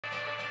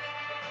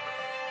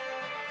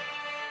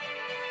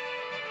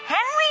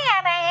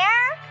Henrietta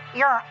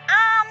here, your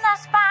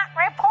on-the-spot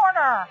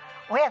reporter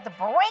with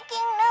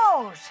breaking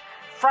news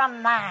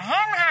from the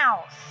hen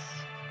house.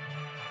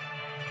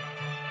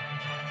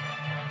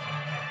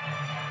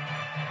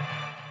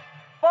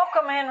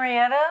 Welcome,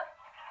 Henrietta.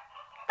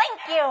 Thank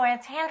you.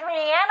 It's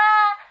Henrietta,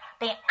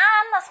 the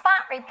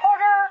on-the-spot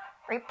reporter,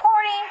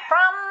 reporting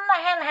from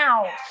the hen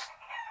house.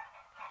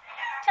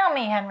 Tell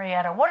me,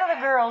 Henrietta, what are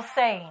the girls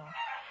saying?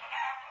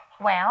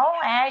 Well,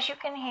 as you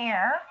can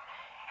hear,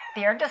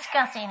 they're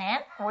discussing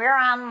it. We're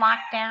on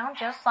lockdown,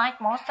 just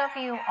like most of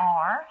you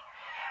are.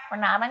 We're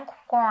not in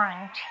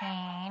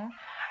quarantine.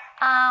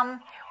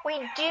 We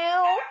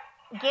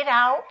do get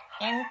out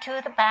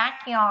into the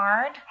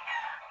backyard.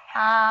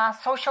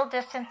 Social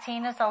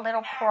distancing is a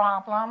little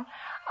problem.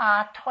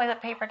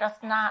 Toilet paper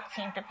does not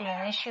seem to be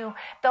an issue,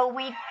 though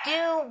we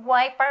do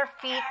wipe our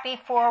feet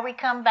before we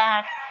come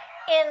back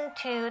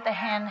into the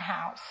hen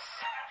house.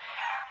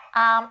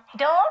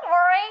 Don't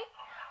worry,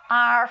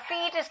 our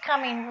feed is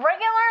coming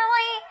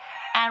regularly,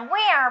 and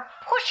we are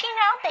pushing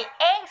out the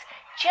eggs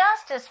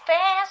just as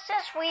fast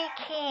as we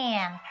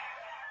can.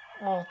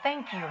 Well,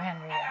 thank you,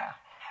 Henrietta.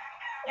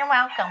 You're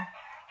welcome.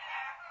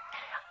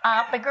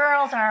 The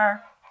girls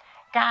are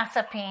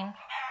gossiping.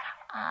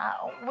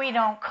 We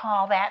don't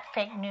call that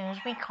fake news.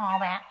 We call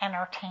that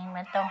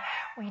entertainment, though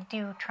we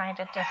do try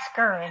to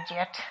discourage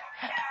it.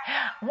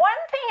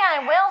 One thing I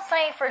will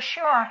say for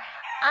sure,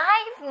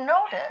 I've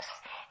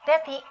noticed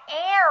that the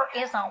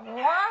air is a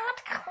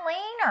lot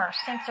cleaner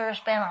since there's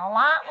been a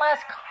lot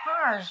less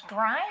cars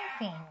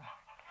driving.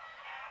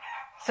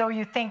 So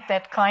you think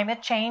that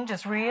climate change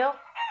is real?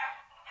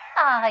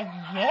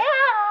 Yeah.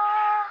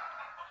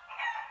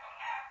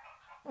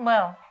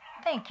 Well,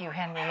 thank you,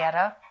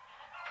 Henrietta,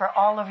 for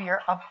all of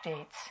your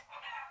updates.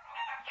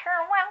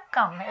 You're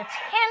welcome. It's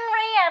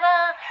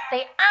Henrietta,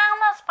 the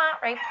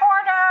on-the-spot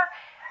reporter,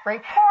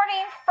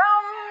 reporting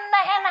from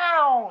the hen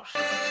house.